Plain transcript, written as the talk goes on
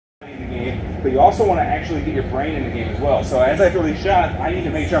but you also want to actually get your brain in the game as well. So as I throw these shots, I need to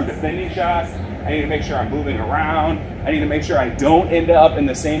make sure I'm defending shots. I need to make sure I'm moving around. I need to make sure I don't end up in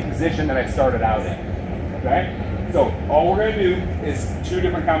the same position that I started out in, okay? So all we're gonna do is 2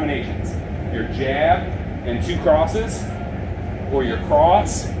 different combinations. Your jab and 2 crosses, or your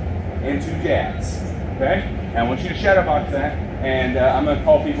cross and 2 jabs, okay? And I want you to shadow box that, and I'm gonna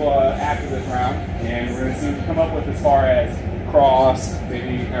call people after this round, and we're gonna see what you come up with as far as cross,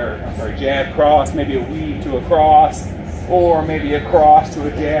 maybe, or I'm sorry, jab, cross, maybe a weave to a cross, or maybe a cross to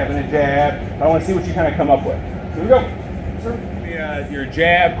a jab and a jab. I want to see what you kind of come up with. Here we go. Sir, your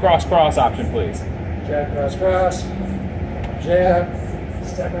jab, cross, cross option, please. Jab, cross, cross. Jab,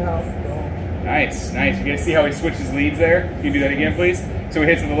 step out, go. Nice, nice. You guys see how he switches leads there? Can you do that again, please? So he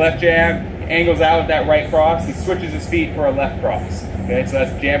hits with the left jab, angles out with that right cross, he switches his feet for a left cross. Okay, so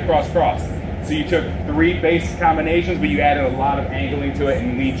that's jab, cross, cross. So you took 3 basic combinations, but you added a lot of angling to it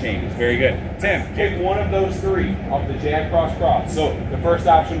and lead changes. Very good. Tim, take one of those 3 off the jab, cross, cross. So the first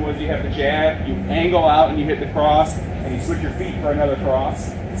option was you have the jab, you angle out and you hit the cross, and you switch your feet for another cross.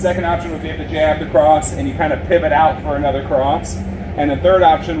 The second option was you have the jab, the cross, and you kind of pivot out for another cross. And the third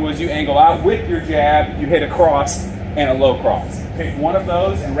option was you angle out with your jab, you hit a cross and a low cross. Take one of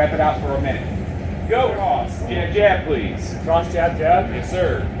those and rep it out for a minute. Go, cross. Jab, jab, please. Cross, jab, jab. Yes,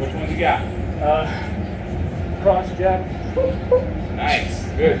 sir. Which one you got? Cross, jab. Nice.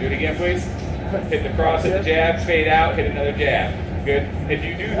 Good. Do it again, please. Hit the cross, hit the jab, fade out, hit another jab. Good. If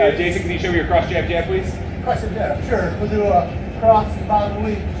you do, Jason, can you show me your cross, jab, jab, please? Cross and jab. Sure. We'll do a cross, bottom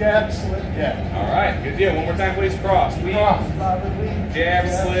weave, jab, slit, jab. All right. Good deal. One more time, please. Cross, weave, cross, bottom weave, jab,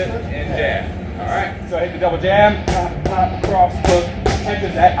 slit, and jab. All right. So I hit the double jab, cross, hook,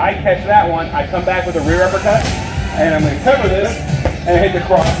 catches that. I catch that one. I come back with a rear uppercut, and I'm going to cover this and hit the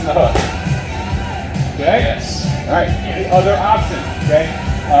cross and the hook. Okay? Yes. All right. The other option, okay?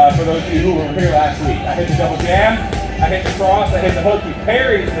 For those of you who were here last week, I hit the double jab, I hit the cross, I hit the hook. He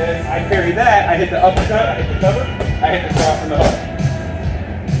parries this, I parry that, I hit the uppercut, I hit the cover, I hit the cross and the hook.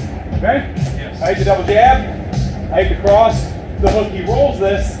 Okay? Yes. I hit the double jab, I hit the cross, the hook, he rolls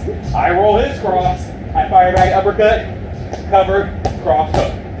this, I roll his cross, I fire back uppercut, cover, cross,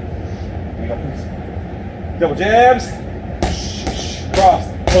 hook. There you go, please. Double jabs, cross,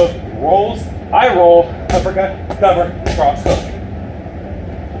 hook, rolls, I roll, uppercut, cover, cross, hook.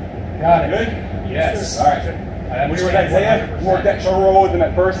 Got it. Good? Yes. All right. When you were at Isaiah, work that shoulder roll with him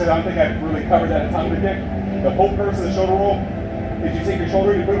at first, and I don't think I really covered that a ton with you. The whole purpose of the shoulder roll is you take your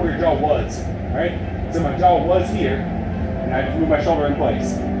shoulder and you put it where your jaw was. Right? So my jaw was here, and I just moved my shoulder in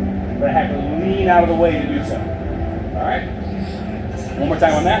place. But I had to lean out of the way to do so. All right? One more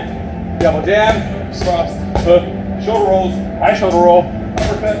time on that. Double jab, cross, hook, shoulder rolls, I shoulder roll,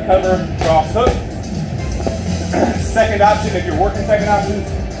 uppercut, cover, cross, hook. Second option, if you're working second option,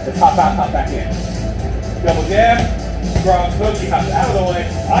 is hop out, hop back in. Double jab, cross, hook, he hops out of the way,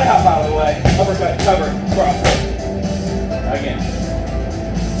 I hop out of the way, uppercut, cover, cross, hook. Again.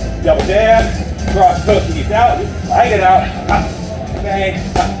 Double jab, cross, hook, he gets out, I get out, hop, bang,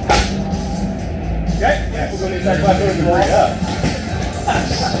 hop, hop. Okay? Yeah, we're going to need that class over to bring it up.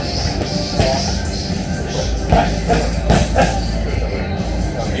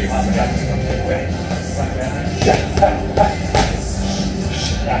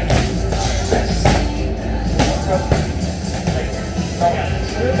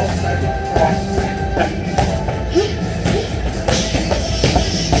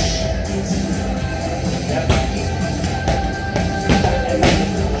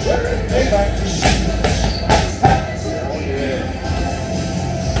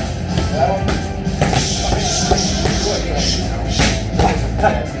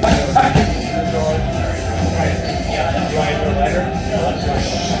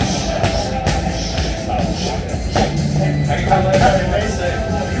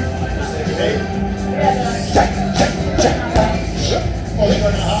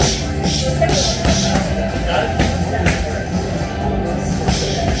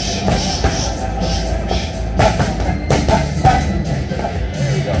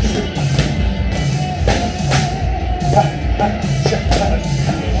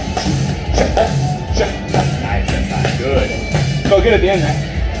 Go good at the end there.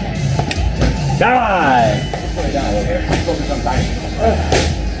 Dive! Let's put it down a little bit. Focus on diving.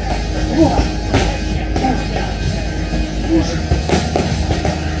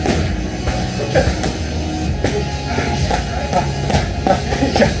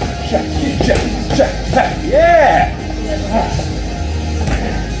 Yeah!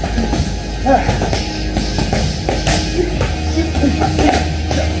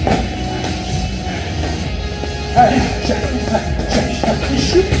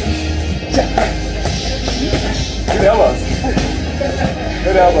 Good elbows.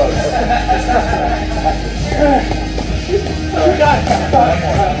 Good elbows. You got it.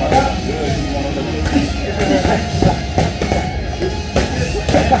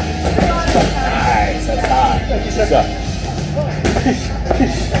 Nice, that's hot. Good up.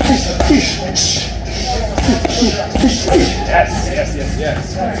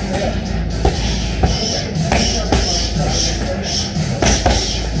 Yes.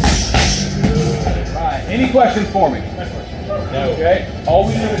 Right. Any questions for me? No. Okay. All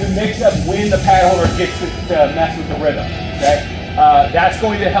we do is mix up when the pad holder gets to mess with the rhythm. Okay. That's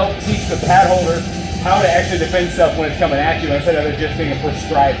going to help teach the pad holder how to actually defend stuff when it's coming at you instead of it just being a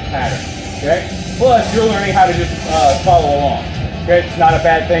prescribed pattern. Okay. Plus, you're learning how to just follow along. Okay. It's not a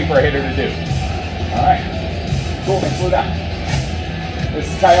bad thing for a hitter to do. All right. Cool. Slow down. This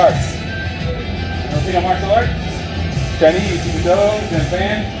is Thai arts. Repeat on martial arts. Chinese, you keep the toes, then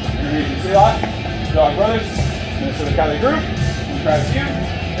fan. Indonesian Silat. Dog Brothers. Minnesota Kali Group. Private Few.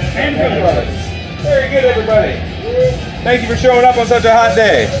 And Good Brothers. Very good, everybody. Thank you for showing up on such a hot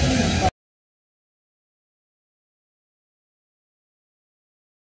day.